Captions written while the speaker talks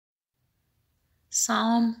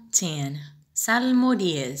Psalm 10, Salmo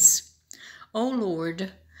 10. O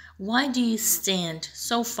Lord, why do you stand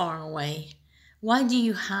so far away? Why do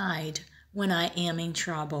you hide when I am in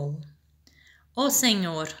trouble? Oh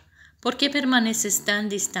Señor, ¿por qué permaneces tan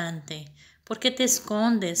distante? ¿Por qué te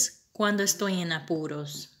escondes cuando estoy en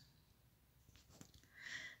apuros?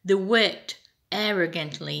 The wicked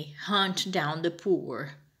arrogantly hunt down the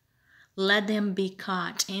poor. Let them be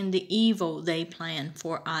caught in the evil they plan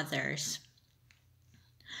for others.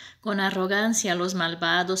 Con arrogancia los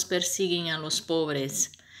malvados persiguen a los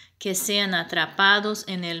pobres, que sean atrapados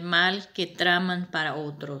en el mal que traman para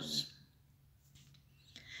otros.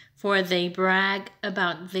 For they brag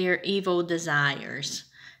about their evil desires.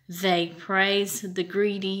 They praise the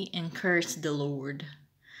greedy and curse the Lord.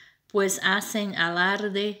 Pues hacen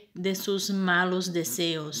alarde de sus malos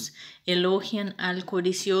deseos, elogian al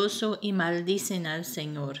codicioso y maldicen al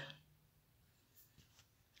Señor.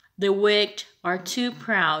 The wicked are too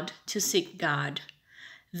proud to seek God.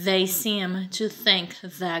 They seem to think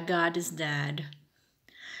that God is dead.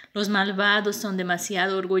 Los malvados son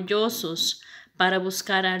demasiado orgullosos para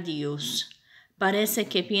buscar a Dios. Parece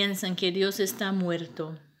que piensan que Dios está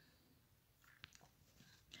muerto.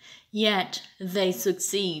 Yet they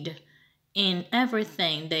succeed in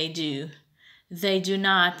everything they do. They do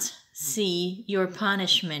not see your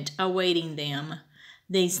punishment awaiting them.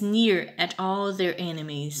 They sneer at all their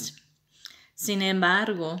enemies. Sin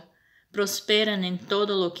embargo, prosperan en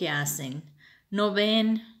todo lo que hacen. No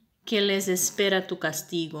ven que les espera tu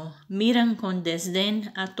castigo. Miran con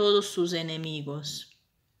desdén a todos sus enemigos.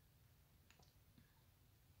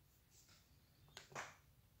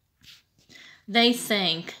 They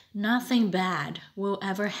think nothing bad will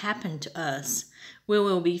ever happen to us. We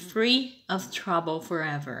will be free of trouble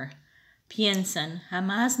forever. Piensan,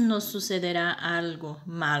 jamás nos sucederá algo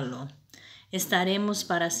malo. Estaremos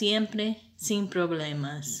para siempre sin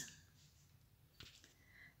problemas.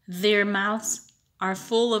 Their mouths are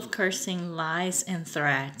full of cursing, lies, and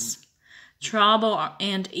threats. Trouble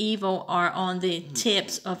and evil are on the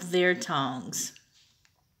tips of their tongues.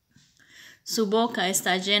 Su boca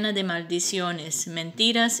está llena de maldiciones,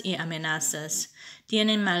 mentiras y amenazas.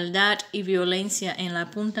 Tienen maldad y violencia en la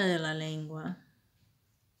punta de la lengua.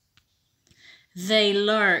 They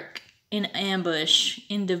lurk in ambush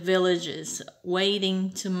in the villages,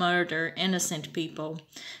 waiting to murder innocent people.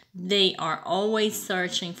 They are always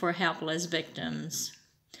searching for helpless victims.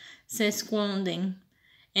 Se esconden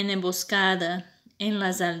en emboscada en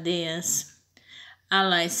las aldeas, a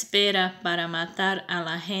la espera para matar a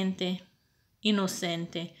la gente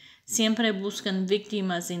inocente. Siempre buscan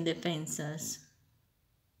víctimas indefensas.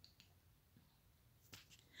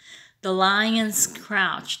 The lions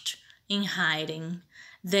crouched in hiding.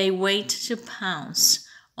 They wait to pounce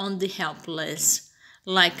on the helpless.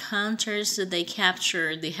 Like hunters, they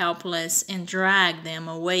capture the helpless and drag them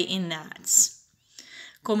away in nets.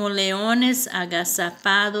 Como leones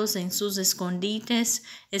agazapados en sus escondites,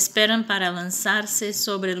 esperan para lanzarse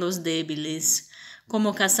sobre los débiles.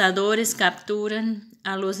 Como cazadores capturan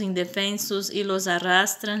a los indefensos y los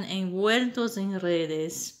arrastran envueltos en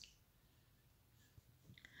redes.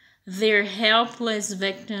 Their helpless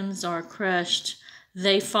victims are crushed.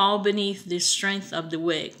 They fall beneath the strength of the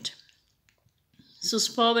wicked. Sus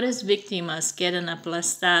pobres víctimas quedan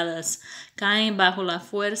aplastadas, caen bajo la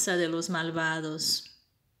fuerza de los malvados.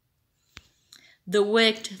 The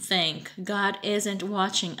wicked think God isn't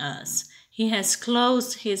watching us. He has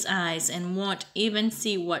closed his eyes and won't even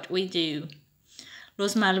see what we do.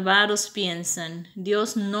 Los malvados piensan,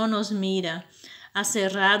 Dios no nos mira, ha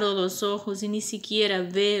cerrado los ojos y ni siquiera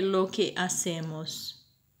ve lo que hacemos.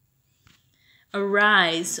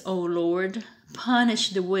 Arise, O Lord, punish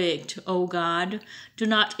the wicked, O God, do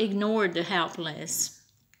not ignore the helpless.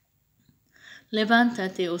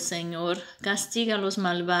 Levántate, oh Señor, castiga a los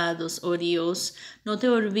malvados, oh Dios, no te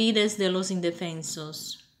olvides de los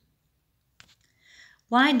indefensos.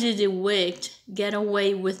 Why do the wicked get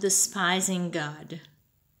away with despising God?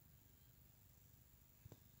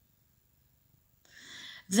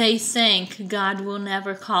 They think God will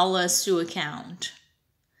never call us to account.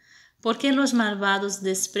 ¿Por qué los malvados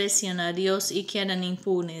desprecian a Dios y quedan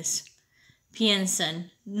impunes? Piensan,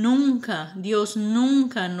 Dios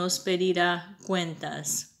nunca nos pedirá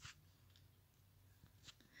cuentas.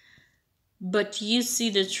 But you see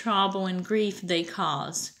the trouble and grief they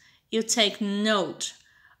cause. You take note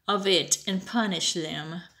of it and punish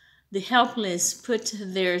them. The helpless put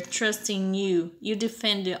their trust in you. You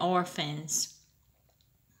defend the orphans.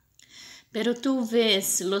 Pero tú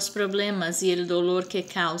ves los problemas y el dolor que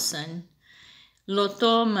causan. Lo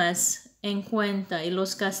tomas en cuenta y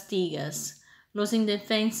los castigas. Los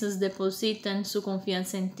indefensos depositan su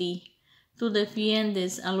confianza en ti. Tú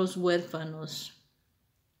defiendes a los huérfanos.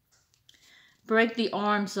 Break the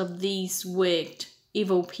arms of these wicked,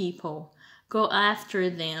 evil people. Go after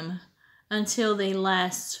them until the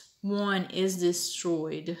last one is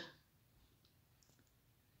destroyed.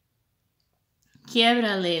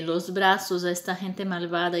 Quiebrale los brazos a esta gente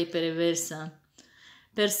malvada y perversa.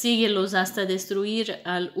 Persíguelos hasta destruir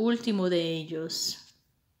al último de ellos.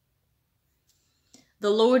 The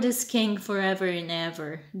Lord is king forever and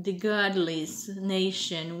ever. The godless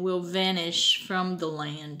nation will vanish from the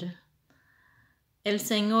land. El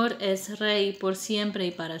Señor es rey por siempre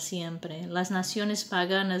y para siempre. Las naciones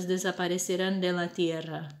paganas desaparecerán de la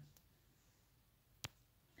tierra.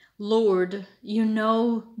 Lord, you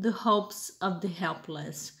know the hopes of the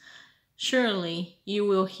helpless. Surely you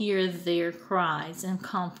will hear their cries and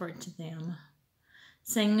comfort them.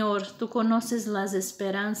 Señor, tú conoces las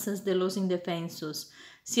esperanzas de los indefensos.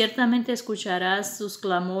 Ciertamente escucharás sus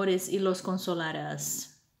clamores y los consolarás.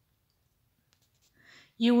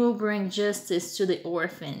 You will bring justice to the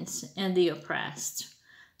orphans and the oppressed,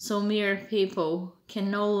 so mere people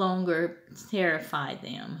can no longer terrify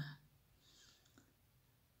them.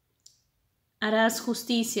 Harás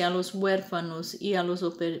justicia a los huérfanos y a los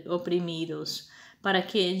oprimidos, para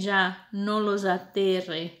que ya no los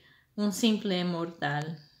aterre un simple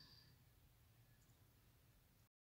mortal.